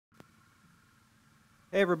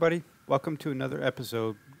Hey everybody, welcome to another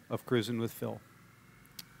episode of Cruisin' with Phil.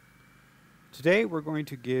 Today we're going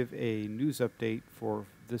to give a news update for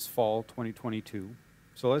this fall 2022.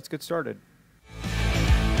 So let's get started.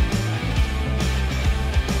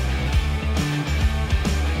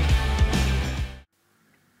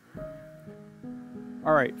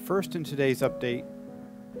 Alright, first in today's update,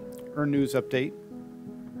 or news update,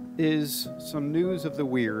 is some news of the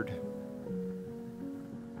weird.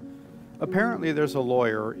 Apparently there's a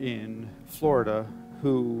lawyer in Florida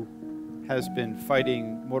who has been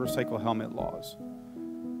fighting motorcycle helmet laws.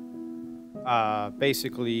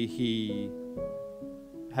 Basically, he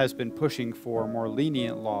has been pushing for more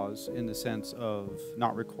lenient laws in the sense of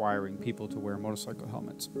not requiring people to wear motorcycle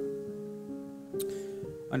helmets.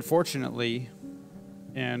 Unfortunately,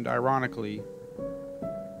 and ironically,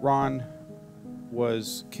 Ron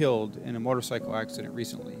was killed in a motorcycle accident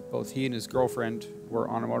recently. Both he and his girlfriend were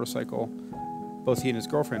on a motorcycle. Both he and his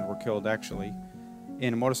girlfriend were killed, actually,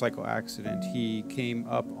 in a motorcycle accident. He came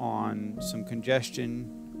up on some congestion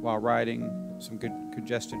while riding, some good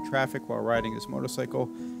congested traffic while riding his motorcycle,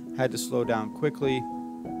 had to slow down quickly,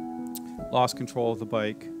 lost control of the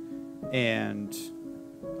bike, and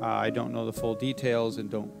I don't know the full details and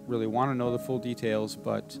don't really want to know the full details,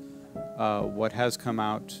 but what has come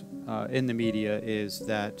out in the media is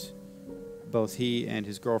that both he and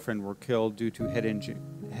his girlfriend were killed due to head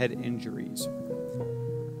injuries,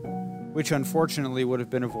 which unfortunately would have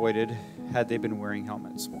been avoided had they been wearing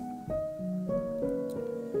helmets.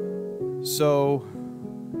 So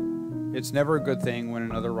it's never a good thing when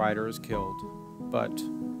another rider is killed, but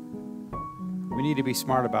we need to be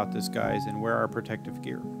smart about this, guys, and wear our protective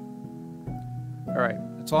gear. All right,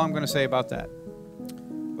 that's all I'm going to say about that.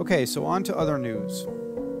 Okay, so on to other news.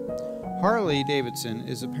 Harley Davidson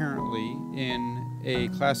is apparently in a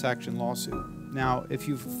class action lawsuit. Now, if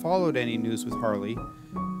you've followed any news with Harley,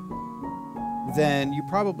 then you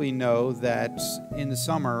probably know that in the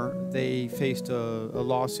summer they faced a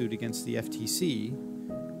lawsuit against the FTC,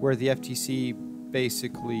 where the FTC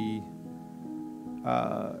basically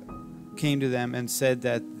came to them and said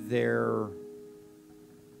that their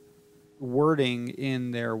wording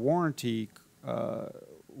in their warranty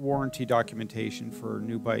documentation for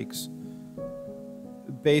new bikes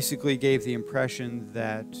basically gave the impression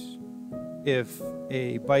that if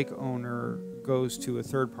a bike owner goes to a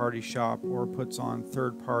third-party shop or puts on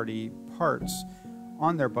third-party parts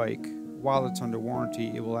on their bike while it's under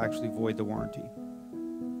warranty, it will actually void the warranty.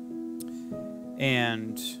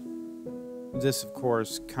 And this, of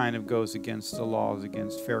course, kind of goes against the laws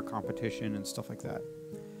against fair competition and stuff like that.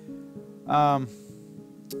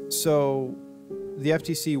 So the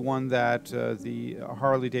FTC won that. The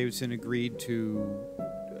Harley Davidson agreed to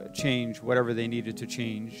change whatever they needed to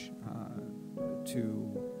change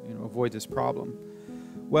to avoid this problem.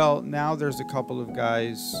 Well, now there's a couple of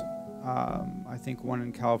guys, I think one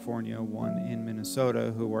in California, one in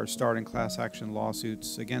Minnesota, who are starting class action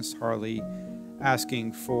lawsuits against Harley,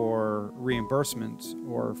 asking for reimbursement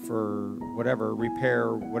or for whatever,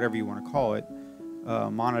 repair, whatever you want to call it,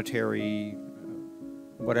 monetary,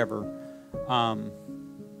 whatever,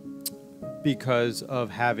 because of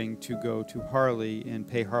having to go to Harley and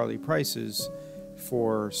pay Harley prices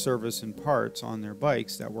for service and parts on their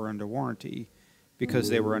bikes that were under warranty, because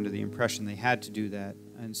they were under the impression they had to do that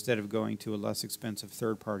instead of going to a less expensive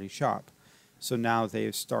third-party shop. So now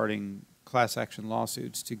they're starting class action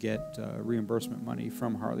lawsuits to get reimbursement money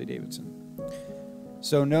from Harley Davidson.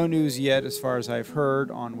 So no news yet, as far as I've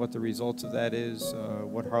heard, on what the results of that is,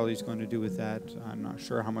 what Harley's going to do with that. I'm not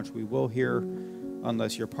sure how much we will hear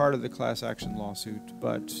unless you're part of the class action lawsuit.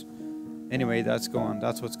 But anyway, that's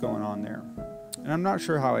what's going on there. And I'm not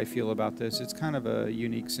sure how I feel about this. It's kind of a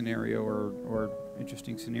unique scenario or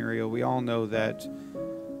interesting scenario. We all know that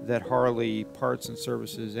Harley parts and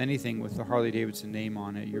services, anything with the Harley Davidson name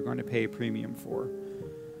on it, you're going to pay a premium for.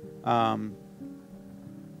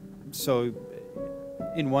 So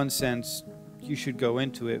in one sense, you should go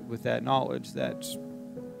into it with that knowledge that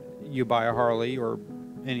you buy a Harley or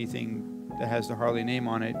anything that has the Harley name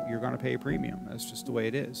on it, you're going to pay a premium. That's just the way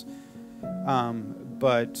it is.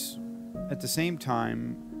 But at the same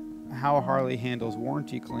time, how Harley handles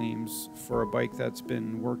warranty claims for a bike that's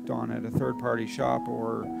been worked on at a third-party shop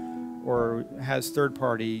or has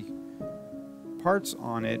third-party parts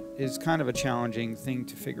on it is kind of a challenging thing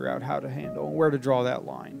to figure out how to handle, where to draw that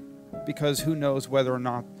line. Because who knows whether or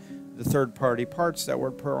not the third-party parts that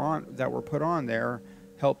were put on there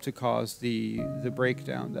help to cause the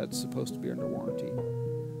breakdown that's supposed to be under warranty.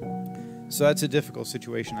 So that's a difficult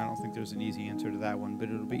situation. I don't think there's an easy answer to that one, but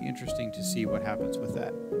it'll be interesting to see what happens with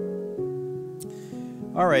that.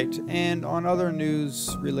 All right, and on other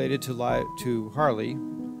news related to Harley,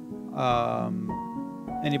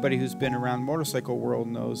 anybody who's been around motorcycle world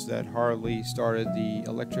knows that Harley started the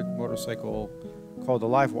electric motorcycle called the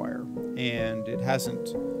Livewire, and it hasn't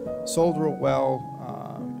sold real well.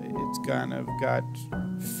 It's kind of got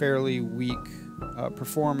fairly weak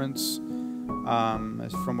performance.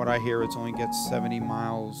 From what I hear, it only gets 70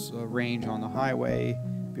 miles range on the highway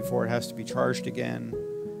before it has to be charged again.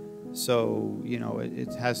 So, you know,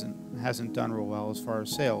 it hasn't done real well as far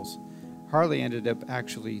as sales. Harley ended up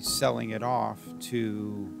actually selling it off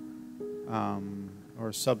to,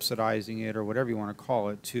 or subsidizing it, or whatever you want to call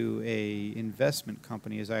it, to a investment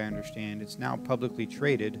company, as I understand. It's now publicly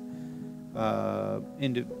traded,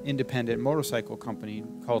 independent motorcycle company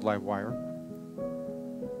called Livewire.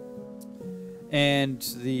 And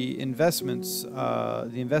the investment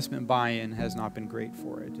buy-in has not been great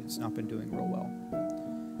for it. It's not been doing real well.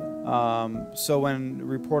 So when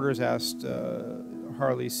reporters asked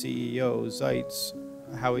Harley's CEO, Zeitz,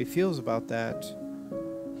 how he feels about that,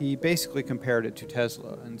 he basically compared it to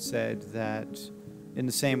Tesla and said that in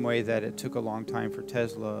the same way that it took a long time for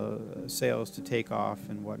Tesla sales to take off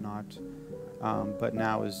and whatnot, but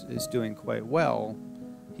now is doing quite well,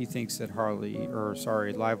 he thinks that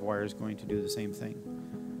Livewire is going to do the same thing,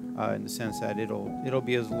 in the sense that it'll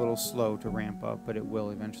be a little slow to ramp up, but it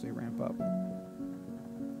will eventually ramp up.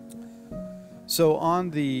 So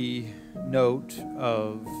on the note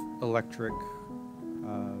of electric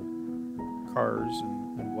cars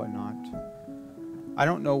and whatnot, I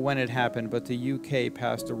don't know when it happened, but the UK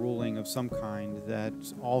passed a ruling of some kind that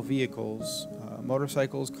all vehicles,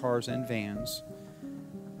 motorcycles, cars, and vans,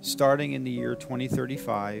 starting in the year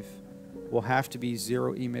 2035, will have to be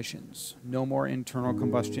zero emissions. No more internal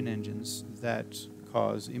combustion engines that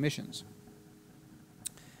cause emissions.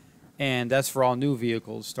 And that's for all new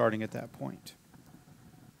vehicles starting at that point.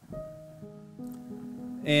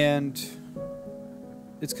 And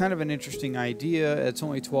it's kind of an interesting idea. It's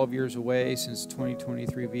only 12 years away, since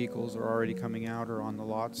 2023 vehicles are already coming out or on the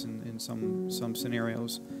lots in some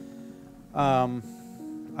scenarios.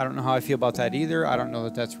 I don't know how I feel about that either. I don't know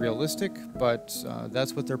that that's realistic, but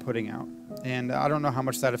that's what they're putting out. And I don't know how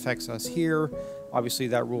much that affects us here. Obviously,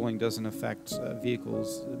 that ruling doesn't affect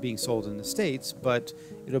vehicles being sold in the States, but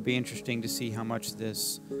it'll be interesting to see how much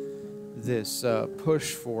this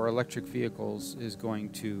push for electric vehicles is going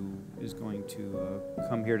to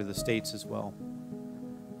come here to the States as well.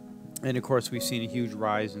 And of course, we've seen a huge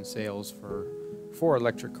rise in sales for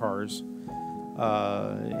electric cars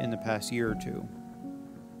in the past year or two.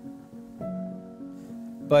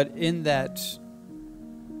 But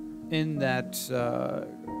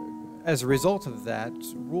as a result of that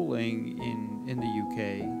ruling in the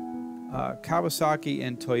UK, Kawasaki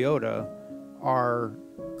and Toyota are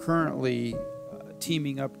currently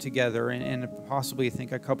teaming up together, and possibly I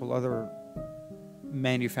think a couple other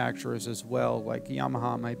manufacturers as well, like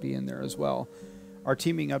Yamaha might be in there as well, are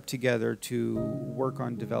teaming up together to work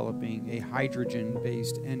on developing a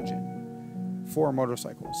hydrogen-based engine for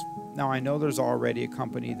motorcycles. Now, I know there's already a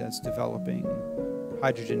company that's developing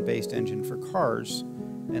hydrogen-based engine for cars,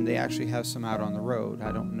 and they actually have some out on the road.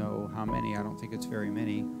 I don't know how many. I don't think it's very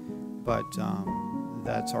many, but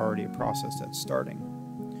that's already a process that's starting.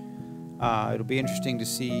 It'll be interesting to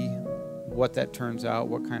see what that turns out,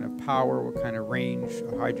 what kind of power, what kind of range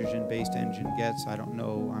a hydrogen-based engine gets. I don't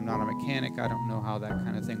know. I'm not a mechanic. I don't know how that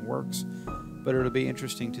kind of thing works, but it'll be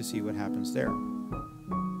interesting to see what happens there.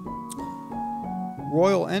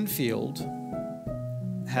 Royal Enfield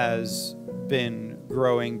has been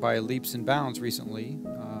growing by leaps and bounds recently.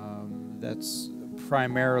 That's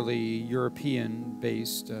primarily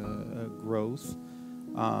European-based growth.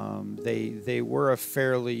 They were a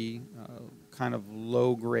fairly kind of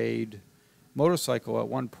low-grade motorcycle at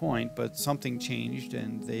one point, but something changed,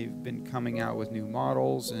 and they've been coming out with new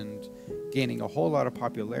models and gaining a whole lot of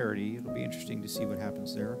popularity. It'll be interesting to see what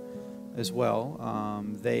happens there as well.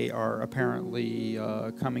 They are apparently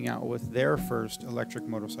coming out with their first electric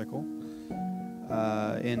motorcycle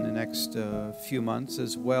in the next few months,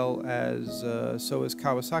 as well as so is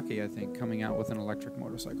Kawasaki, I think, coming out with an electric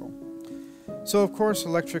motorcycle. So of course,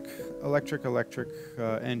 electric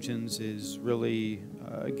engines is really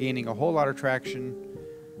gaining a whole lot of traction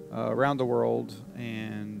around the world,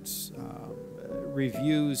 and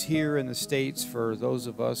reviews here in the States, for those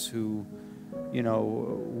of us who, you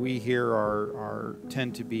know, we here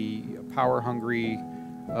tend to be power hungry.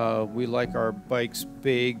 We like our bikes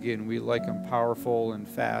big, and we like them powerful and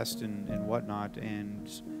fast and whatnot,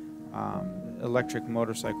 and electric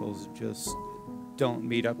motorcycles just don't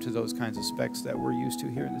meet up to those kinds of specs that we're used to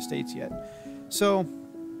here in the States yet. So,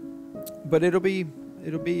 but it'll be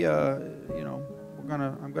it'll be, you know,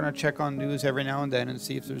 I'm gonna check on news every now and then and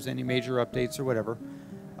see if there's any major updates or whatever.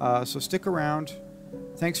 So stick around.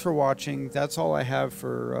 Thanks for watching. That's all I have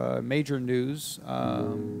for major news.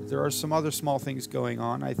 There are some other small things going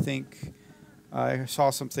on. I think I saw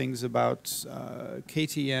some things about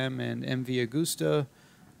KTM and MV Agusta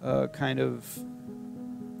kind of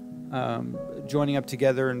joining up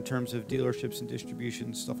together in terms of dealerships and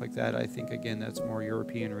distribution, stuff like that. I think, again, that's more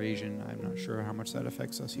European or Asian. I'm not sure how much that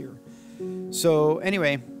affects us here. So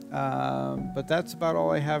anyway, but that's about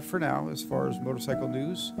all I have for now as far as motorcycle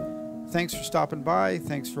news. Thanks for stopping by.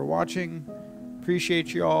 Thanks for watching.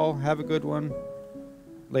 Appreciate you all. Have a good one.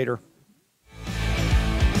 Later.